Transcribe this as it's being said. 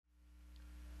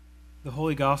The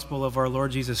Holy Gospel of our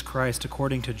Lord Jesus Christ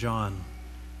according to John.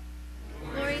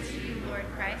 Glory to you, Lord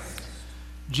Christ.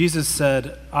 Jesus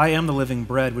said, "I am the living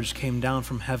bread which came down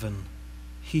from heaven.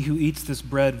 He who eats this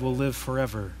bread will live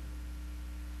forever."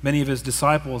 Many of his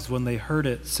disciples, when they heard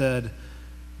it, said,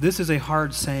 "This is a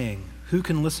hard saying. Who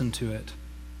can listen to it?"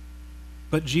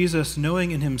 But Jesus, knowing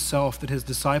in himself that his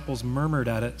disciples murmured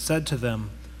at it, said to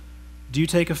them, "Do you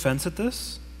take offense at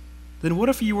this? Then what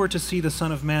if you were to see the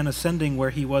Son of Man ascending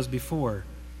where he was before?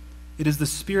 It is the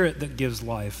Spirit that gives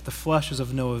life. The flesh is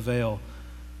of no avail.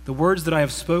 The words that I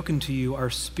have spoken to you are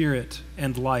spirit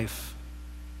and life.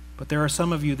 But there are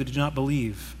some of you that do not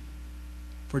believe."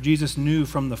 For Jesus knew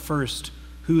from the first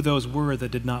who those were that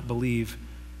did not believe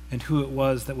and who it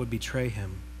was that would betray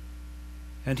him.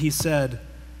 And he said,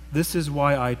 "This is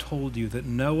why I told you that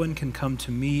no one can come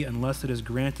to me unless it is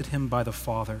granted him by the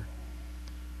Father."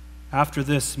 After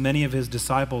this, many of his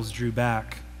disciples drew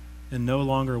back and no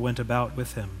longer went about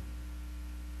with him.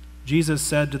 Jesus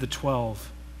said to the 12,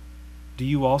 "Do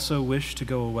you also wish to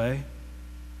go away?"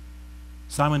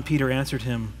 Simon Peter answered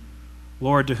him,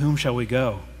 "Lord, to whom shall we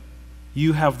go?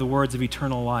 You have the words of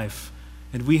eternal life,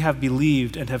 and we have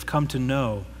believed and have come to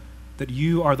know that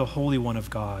you are the Holy One of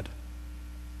God."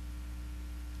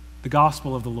 The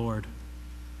Gospel of the Lord.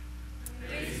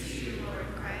 Praise to you, Lord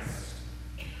Christ.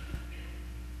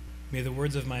 May the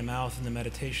words of my mouth and the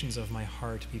meditations of my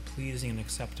heart be pleasing and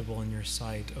acceptable in your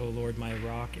sight, O Lord, my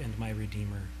rock and my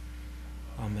redeemer.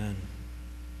 Amen.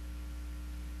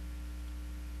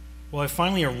 Well, I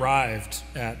finally arrived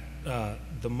at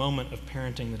the moment of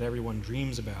parenting that everyone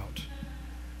dreams about.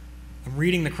 I'm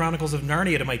reading the Chronicles of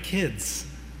Narnia to my kids.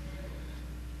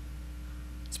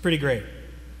 It's pretty great.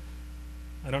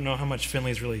 I don't know how much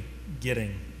Finley's really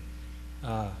getting.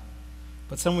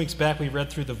 But some weeks back, we read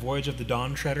through The Voyage of the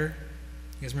Dawn Treader.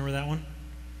 You guys remember that one?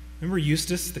 Remember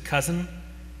Eustace, the cousin?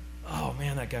 Oh,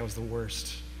 man, that guy was the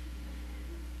worst.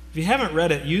 If you haven't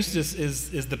read it, Eustace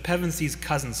is the Pevensies'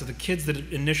 cousin, so the kids that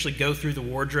initially go through the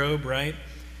wardrobe, right?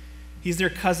 He's their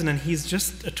cousin, and he's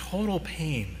just a total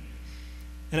pain.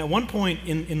 And at one point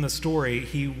in the story,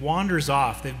 he wanders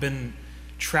off. They've been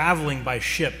traveling by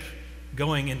ship,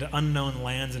 going into unknown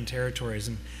lands and territories,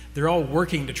 and they're all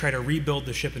working to try to rebuild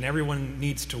the ship, and everyone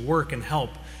needs to work and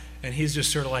help, and he's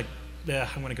just sort of like,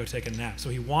 I'm going to go take a nap. So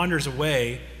he wanders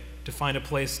away to find a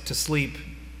place to sleep,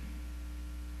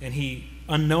 and he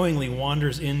unknowingly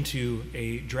wanders into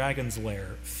a dragon's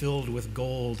lair filled with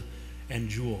gold and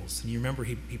jewels. And you remember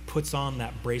he puts on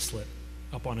that bracelet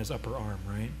up on his upper arm,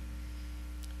 right?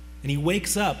 And he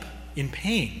wakes up in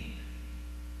pain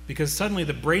because suddenly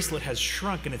the bracelet has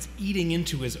shrunk and it's eating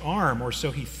into his arm, or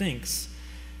so he thinks.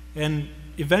 And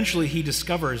eventually he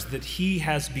discovers that he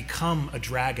has become a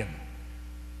dragon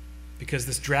because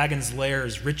this dragon's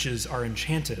lair's riches are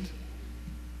enchanted.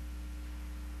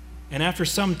 And after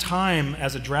some time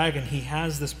as a dragon, he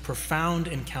has this profound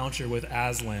encounter with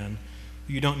Aslan,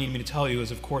 who you don't need me to tell you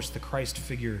is, of course, the Christ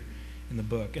figure in the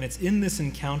book. And it's in this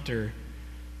encounter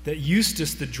that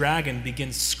Eustace the dragon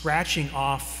begins scratching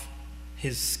off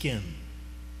his skin.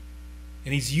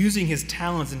 And he's using his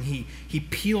talons, and he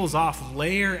peels off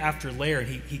layer after layer,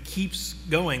 and he keeps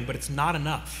going, but it's not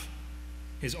enough.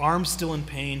 His arm's still in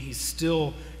pain, he's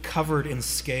still covered in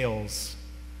scales,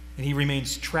 and he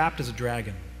remains trapped as a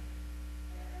dragon.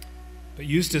 But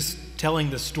Eustace, telling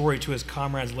the story to his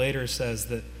comrades later, says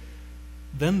that,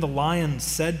 "Then the lion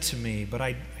said to me, but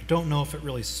I don't know if it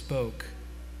really spoke.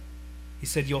 He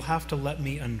said, 'You'll have to let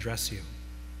me undress you.'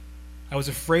 I was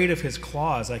afraid of his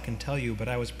claws, I can tell you, but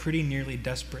I was pretty nearly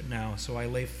desperate now, so I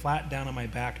lay flat down on my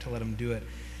back to let him do it.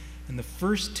 And the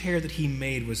first tear that he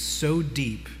made was so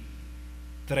deep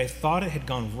that I thought it had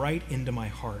gone right into my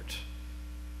heart.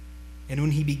 And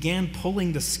when he began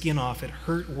pulling the skin off, it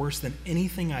hurt worse than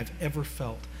anything I've ever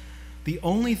felt. The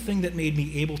only thing that made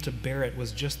me able to bear it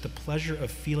was just the pleasure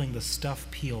of feeling the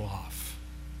stuff peel off."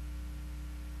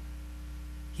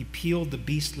 He peeled the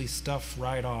beastly stuff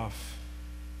right off,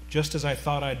 just as I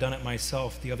thought I'd done it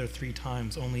myself the other 3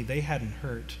 times, only they hadn't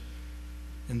hurt.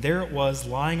 And there it was,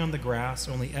 lying on the grass,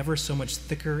 only ever so much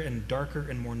thicker and darker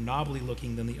and more knobbly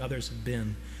looking than the others had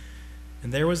been.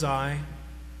 And there was I,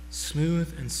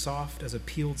 smooth and soft as a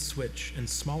peeled switch, and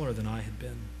smaller than I had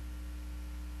been.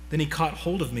 Then he caught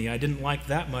hold of me. I didn't like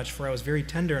that much, for I was very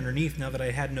tender underneath now that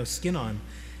I had no skin on.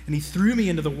 And he threw me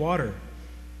into the water.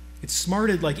 It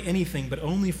smarted like anything, but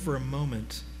only for a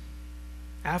moment.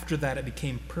 After that, it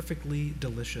became perfectly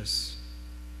delicious.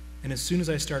 And as soon as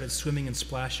I started swimming and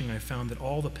splashing, I found that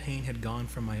all the pain had gone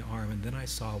from my arm, and then I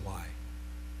saw why.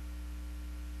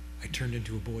 I turned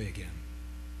into a boy again.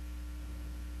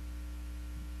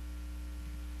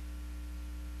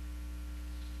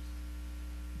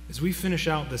 As we finish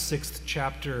out the 6th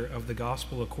chapter of the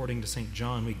Gospel according to St.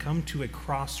 John, we come to a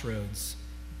crossroads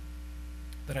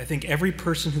that I think every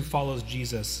person who follows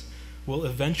Jesus will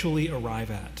eventually arrive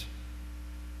at.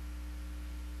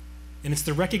 And it's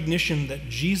the recognition that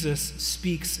Jesus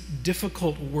speaks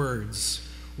difficult words,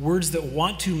 words that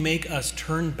want to make us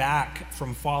turn back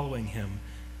from following him.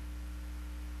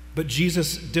 But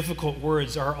Jesus' difficult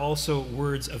words are also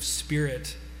words of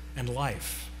spirit and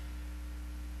life.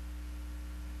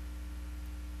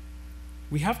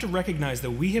 We have to recognize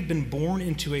that we have been born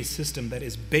into a system that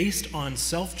is based on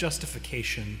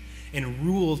self-justification and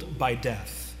ruled by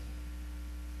death.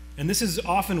 And this is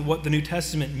often what the New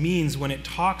Testament means when it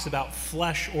talks about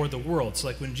flesh or the world. So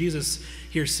like when Jesus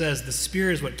here says the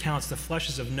spirit is what counts, the flesh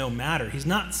is of no matter. He's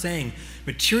not saying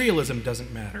materialism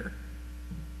doesn't matter.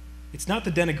 It's not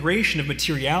the denigration of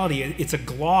materiality. It's a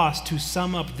gloss to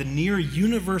sum up the near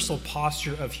universal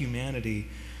posture of humanity,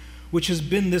 which has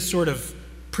been this sort of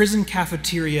prison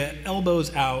cafeteria,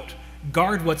 elbows out,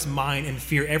 guard what's mine and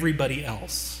fear everybody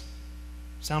else.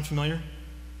 Sound familiar?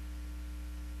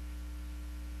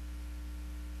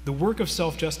 The work of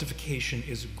self-justification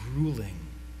is grueling.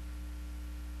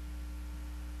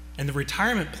 And the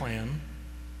retirement plan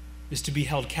is to be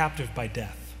held captive by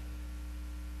death.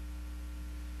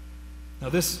 Now,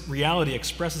 this reality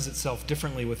expresses itself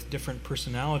differently with different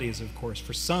personalities, of course.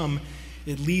 For some,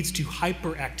 it leads to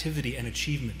hyperactivity and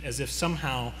achievement, as if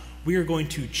somehow we are going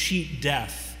to cheat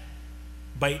death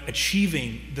by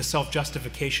achieving the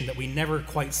self-justification that we never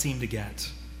quite seem to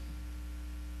get.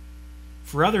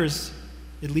 For others,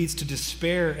 it leads to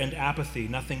despair and apathy.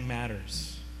 Nothing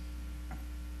matters.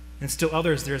 And still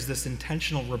others, there's this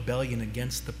intentional rebellion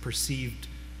against the perceived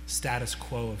status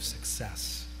quo of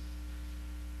success.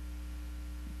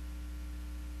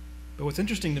 But what's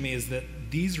interesting to me is that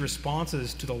these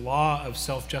responses to the law of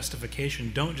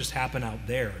self-justification don't just happen out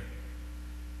there.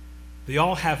 They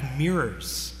all have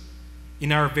mirrors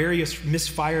in our various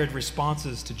misfired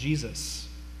responses to Jesus.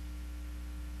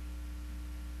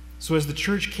 So as the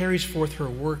church carries forth her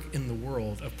work in the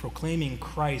world of proclaiming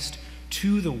Christ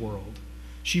to the world,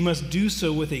 she must do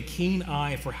so with a keen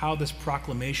eye for how this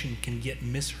proclamation can get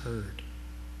misheard.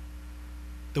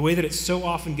 The way that it so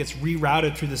often gets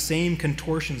rerouted through the same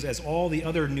contortions as all the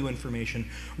other new information,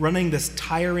 running this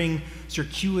tiring,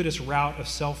 circuitous route of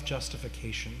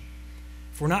self-justification.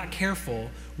 If we're not careful,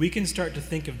 we can start to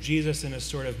think of Jesus in a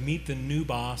sort of meet the new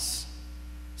boss,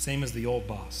 same as the old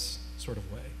boss sort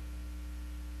of way.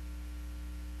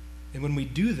 And when we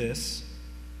do this,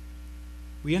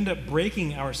 we end up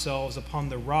breaking ourselves upon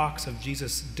the rocks of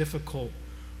Jesus' difficult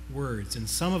words. And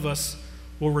some of us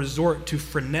will resort to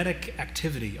frenetic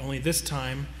activity, only this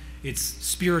time it's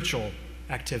spiritual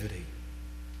activity.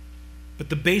 But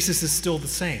the basis is still the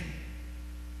same.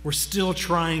 We're still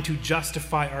trying to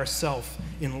justify ourselves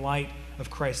in light of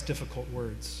Christ's difficult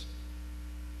words.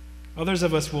 Others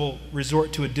of us will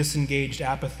resort to a disengaged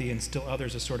apathy, and still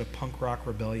others a sort of punk rock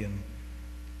rebellion.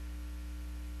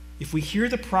 If we hear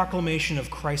the proclamation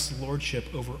of Christ's lordship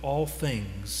over all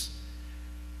things,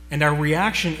 and our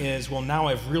reaction is, well, now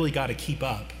I've really got to keep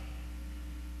up,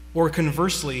 or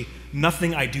conversely,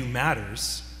 nothing I do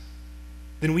matters,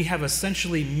 then we have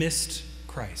essentially missed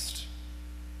Christ.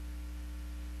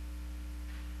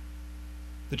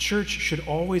 The church should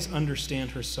always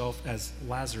understand herself as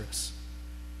Lazarus,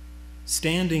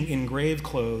 standing in grave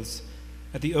clothes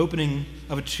at the opening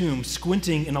of a tomb,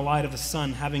 squinting in the light of the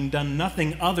sun, having done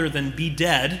nothing other than be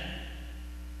dead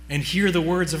and hear the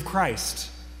words of Christ.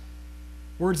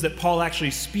 Words that Paul actually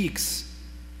speaks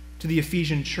to the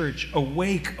Ephesian church.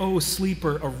 Awake, O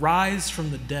sleeper, arise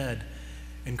from the dead,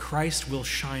 and Christ will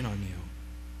shine on you.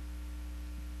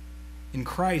 In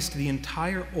Christ, the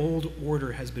entire old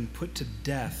order has been put to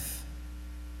death.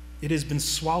 It has been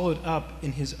swallowed up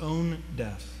in his own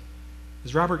death.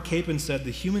 As Robert Capon said,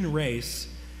 the human race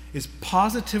is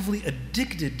positively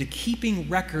addicted to keeping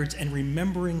records and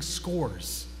remembering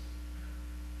scores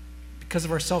because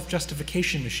of our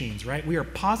self-justification machines, right? We are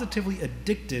positively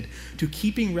addicted to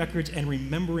keeping records and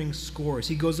remembering scores.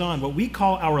 He goes on, what we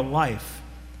call our life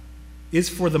is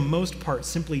for the most part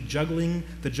simply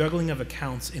the juggling of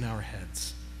accounts in our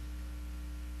heads.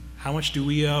 How much do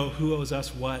we owe? Who owes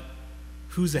us what?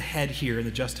 Who's ahead here in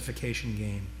the justification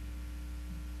game?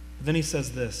 But then he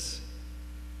says this,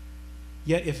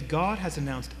 yet if God has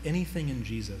announced anything in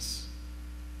Jesus,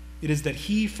 it is that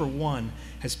he, for one,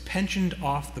 has pensioned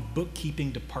off the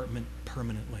bookkeeping department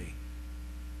permanently.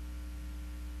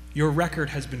 Your record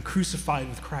has been crucified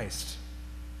with Christ.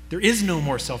 There is no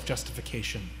more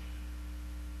self-justification.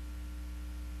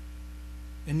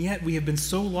 And yet we have been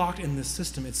so locked in this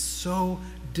system, it's so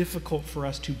difficult for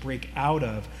us to break out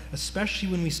of, especially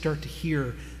when we start to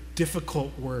hear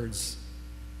difficult words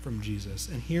from Jesus.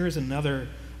 And here is another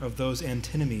of those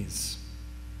antinomies,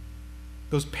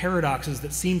 those paradoxes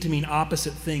that seem to mean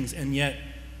opposite things and yet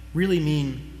really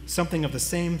mean something of the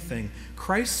same thing.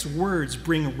 Christ's words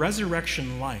bring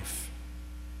resurrection life,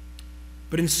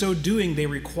 but in so doing, they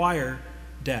require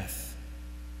death.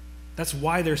 That's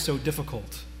why they're so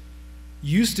difficult.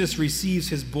 Eustace receives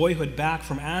his boyhood back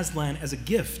from Aslan as a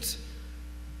gift,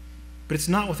 but it's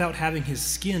not without having his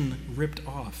skin ripped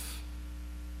off.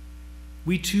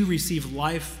 We too receive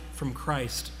life from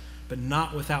Christ, but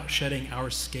not without shedding our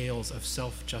scales of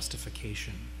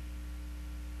self-justification.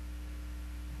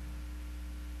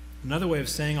 Another way of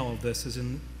saying all of this is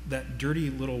in that dirty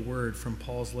little word from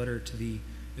Paul's letter to the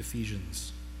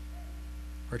Ephesians.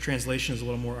 Our translation is a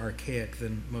little more archaic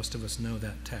than most of us know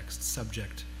that text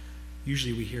subject.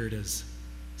 Usually we hear it as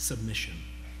submission.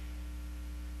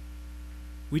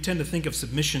 We tend to think of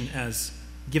submission as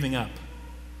giving up,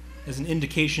 as an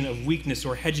indication of weakness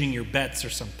or hedging your bets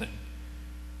or something.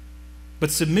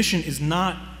 But submission is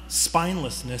not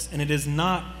spinelessness, and it is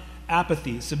not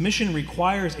apathy. Submission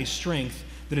requires a strength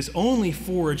that is only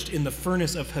forged in the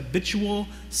furnace of habitual,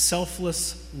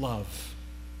 selfless love.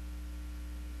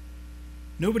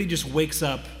 Nobody just wakes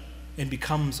up and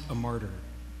becomes a martyr.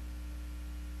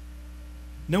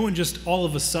 No one just all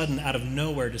of a sudden out of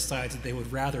nowhere decides that they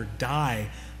would rather die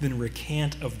than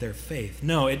recant of their faith.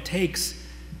 No, it takes,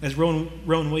 as Rowan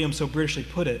Williams so Britishly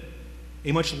put it,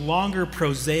 a much longer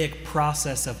prosaic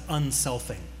process of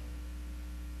unselfing,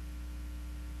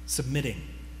 submitting.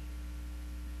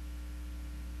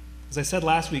 As I said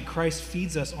last week, Christ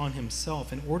feeds us on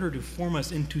himself in order to form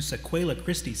us into sequela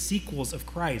Christi, sequels of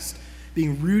Christ,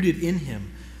 being rooted in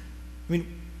him. I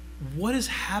mean, what is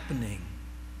happening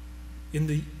in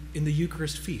the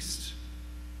Eucharist feast?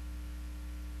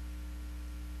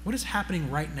 What is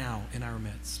happening right now in our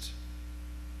midst?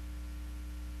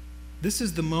 This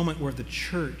is the moment where the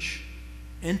church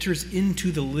enters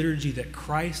into the liturgy that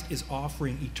Christ is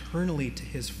offering eternally to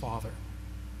his Father.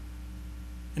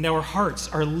 And our hearts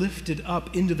are lifted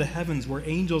up into the heavens where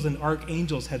angels and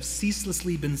archangels have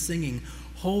ceaselessly been singing,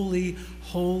 "Holy,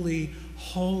 holy,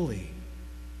 holy."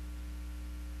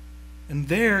 And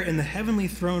there in the heavenly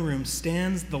throne room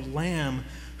stands the Lamb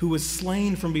who was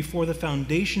slain from before the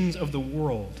foundations of the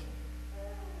world.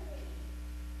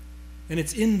 And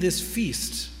it's in this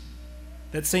feast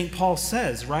that St. Paul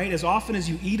says, right? As often as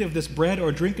you eat of this bread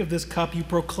or drink of this cup, you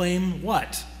proclaim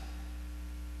what?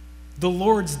 The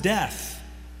Lord's death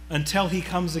until he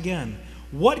comes again.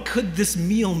 What could this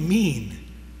meal mean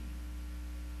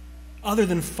other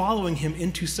than following him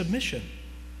into submission?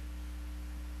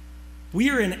 We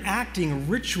are enacting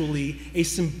ritually a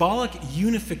symbolic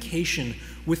unification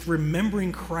with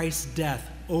remembering Christ's death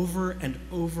over and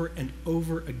over and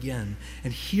over again.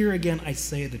 And here again I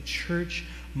say the church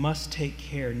must take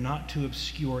care not to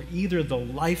obscure either the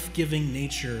life-giving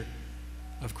nature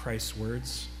of Christ's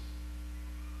words,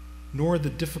 nor the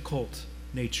difficult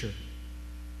nature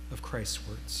of Christ's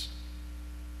words.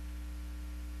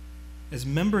 As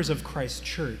members of Christ's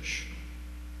church,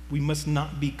 we must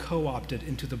not be co-opted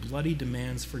into the bloody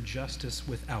demands for justice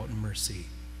without mercy.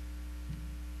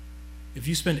 If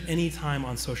you spend any time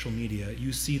on social media,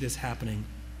 you see this happening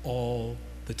all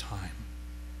the time.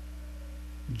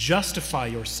 Justify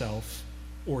yourself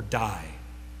or die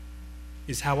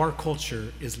is how our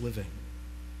culture is living.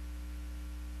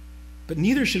 But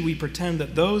neither should we pretend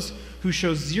that those who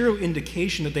show zero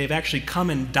indication that they've actually come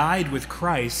and died with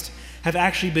Christ have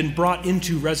actually been brought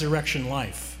into resurrection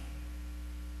life.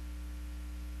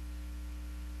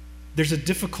 There's a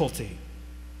difficulty,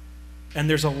 and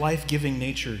there's a life-giving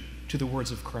nature to the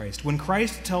words of Christ. When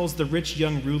Christ tells the rich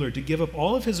young ruler to give up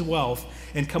all of his wealth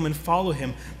and come and follow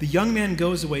him, the young man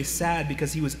goes away sad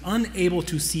because he was unable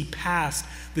to see past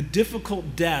the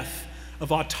difficult death of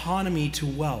autonomy to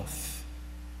wealth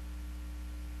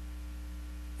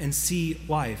and see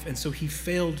life. And so he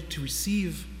failed to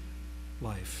receive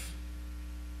life.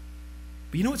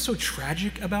 But you know what's so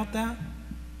tragic about that?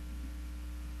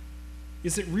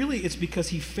 Is that really it's because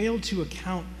he failed to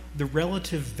account the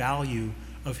relative value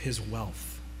of his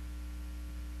wealth.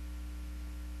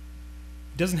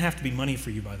 It doesn't have to be money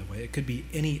for you, by the way. It could be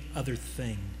any other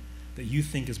thing that you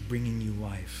think is bringing you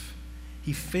life.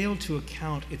 He failed to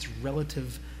account its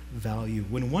relative value.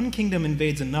 When one kingdom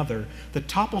invades another, the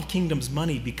toppled kingdom's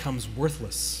money becomes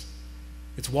worthless.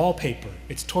 It's wallpaper.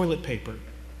 It's toilet paper.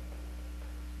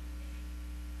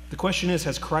 The question is,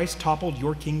 has Christ toppled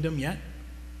your kingdom yet?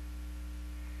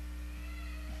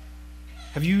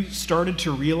 Have you started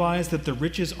to realize that the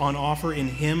riches on offer in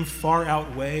Him far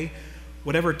outweigh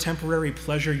whatever temporary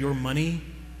pleasure your money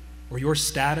or your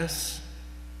status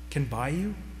can buy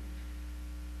you?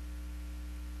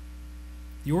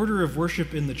 The order of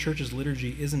worship in the church's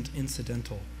liturgy isn't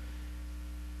incidental.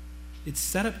 It's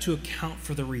set up to account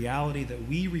for the reality that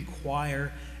we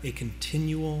require a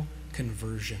continual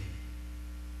conversion,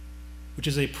 which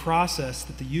is a process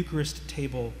that the Eucharist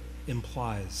table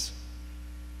implies.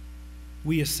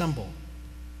 We assemble.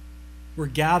 We're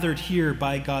gathered here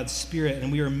by God's Spirit,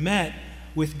 and we are met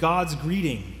with God's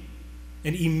greeting.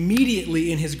 And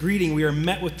immediately in His greeting, we are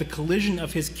met with the collision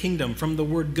of His kingdom from the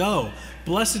word go.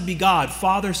 Blessed be God,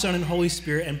 Father, Son, and Holy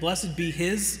Spirit, and blessed be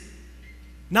His,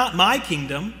 not my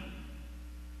kingdom,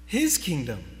 His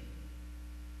kingdom.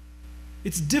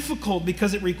 It's difficult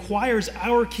because it requires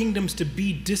our kingdoms to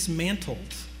be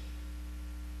dismantled.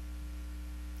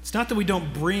 It's not that we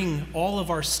don't bring all of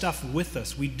our stuff with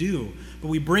us. We do. But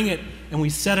we bring it and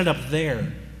we set it up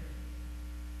there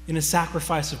in a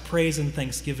sacrifice of praise and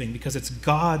thanksgiving because it's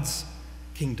God's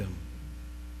kingdom.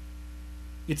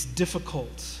 It's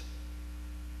difficult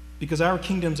because our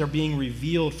kingdoms are being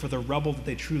revealed for the rubble that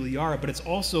they truly are, but it's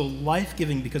also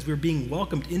life-giving because we're being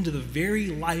welcomed into the very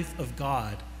life of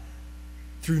God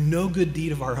through no good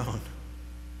deed of our own.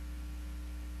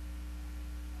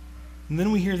 And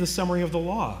then we hear the summary of the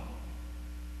law.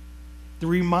 The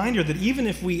reminder that even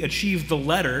if we achieve the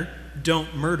letter,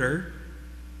 don't murder,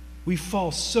 we fall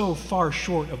so far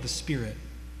short of the Spirit.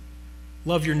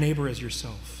 Love your neighbor as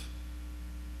yourself.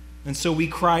 And so we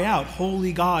cry out,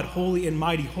 Holy God, holy and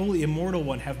mighty, holy immortal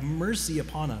one, have mercy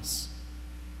upon us.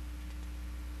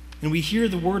 And we hear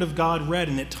the word of God read,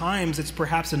 and at times it's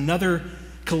perhaps another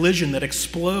collision that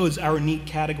explodes our neat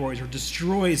categories or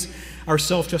destroys our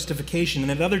self-justification.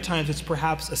 And at other times it's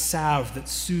perhaps a salve that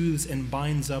soothes and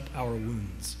binds up our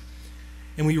wounds.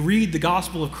 And we read the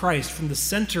gospel of Christ from the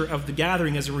center of the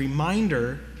gathering as a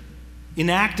reminder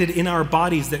enacted in our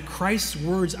bodies that Christ's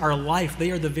words are life.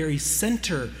 They are the very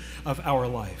center of our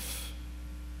life.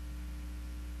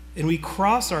 And we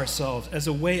cross ourselves as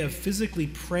a way of physically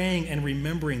praying and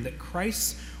remembering that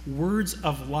Christ's words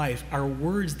of life are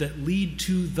words that lead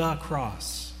to the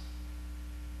cross.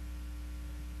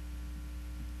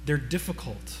 They're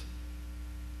difficult.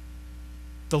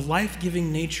 The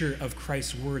life-giving nature of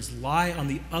Christ's words lie on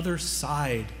the other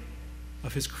side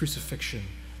of His crucifixion,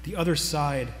 the other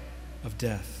side of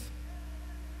death.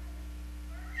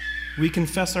 We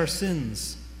confess our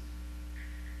sins.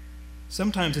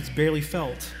 Sometimes it's barely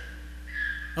felt.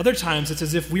 Other times it's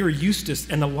as if we are Eustace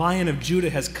and the Lion of Judah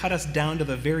has cut us down to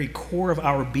the very core of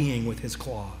our being with his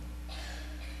claw.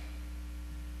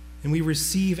 And we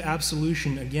receive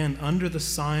absolution again under the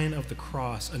sign of the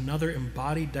cross, another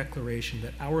embodied declaration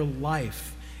that our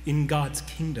life in God's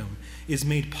kingdom is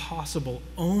made possible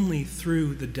only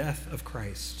through the death of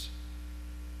Christ.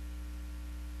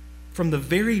 From the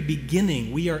very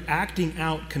beginning, we are acting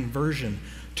out conversion,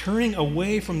 turning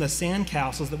away from the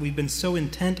sandcastles that we've been so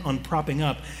intent on propping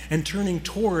up and turning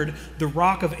toward the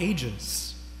rock of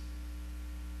ages.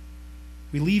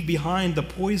 We leave behind the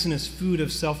poisonous food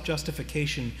of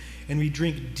self-justification and we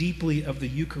drink deeply of the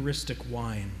Eucharistic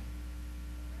wine,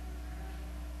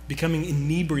 becoming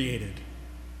inebriated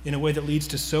in a way that leads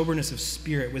to soberness of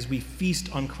spirit as we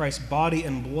feast on Christ's body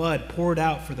and blood poured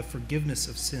out for the forgiveness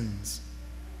of sins.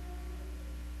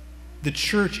 The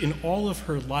church in all of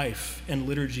her life and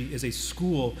liturgy is a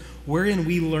school wherein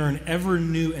we learn ever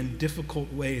new and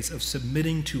difficult ways of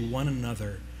submitting to one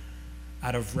another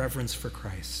out of reverence for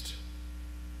Christ,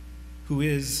 who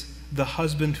is the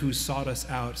husband who sought us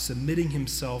out, submitting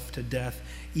himself to death,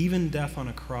 even death on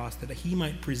a cross, that he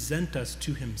might present us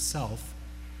to himself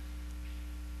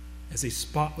as a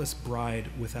spotless bride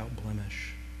without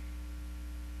blemish.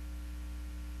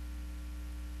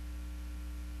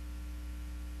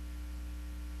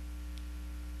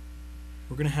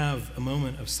 We're going to have a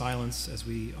moment of silence, as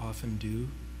we often do.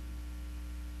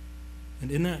 And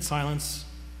in that silence,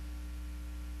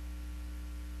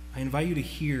 I invite you to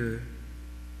hear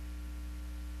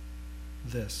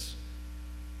this.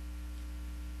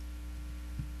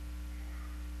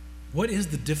 What is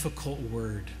the difficult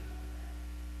word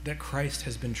that Christ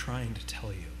has been trying to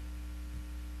tell you?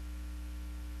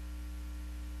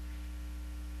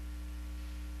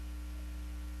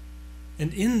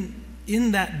 And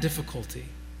in that difficulty,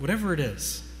 whatever it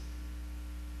is,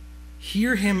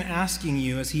 hear him asking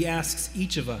you as he asks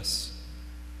each of us,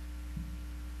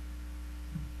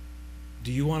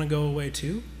 do you want to go away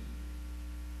too?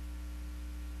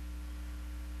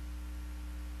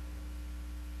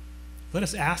 Let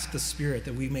us ask the Spirit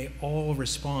that we may all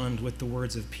respond with the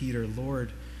words of Peter,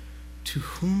 Lord, to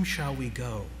whom shall we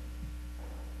go?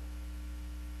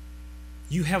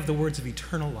 You have the words of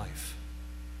eternal life.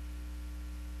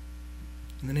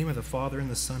 In the name of the Father, and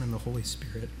the Son, and the Holy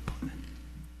Spirit, amen.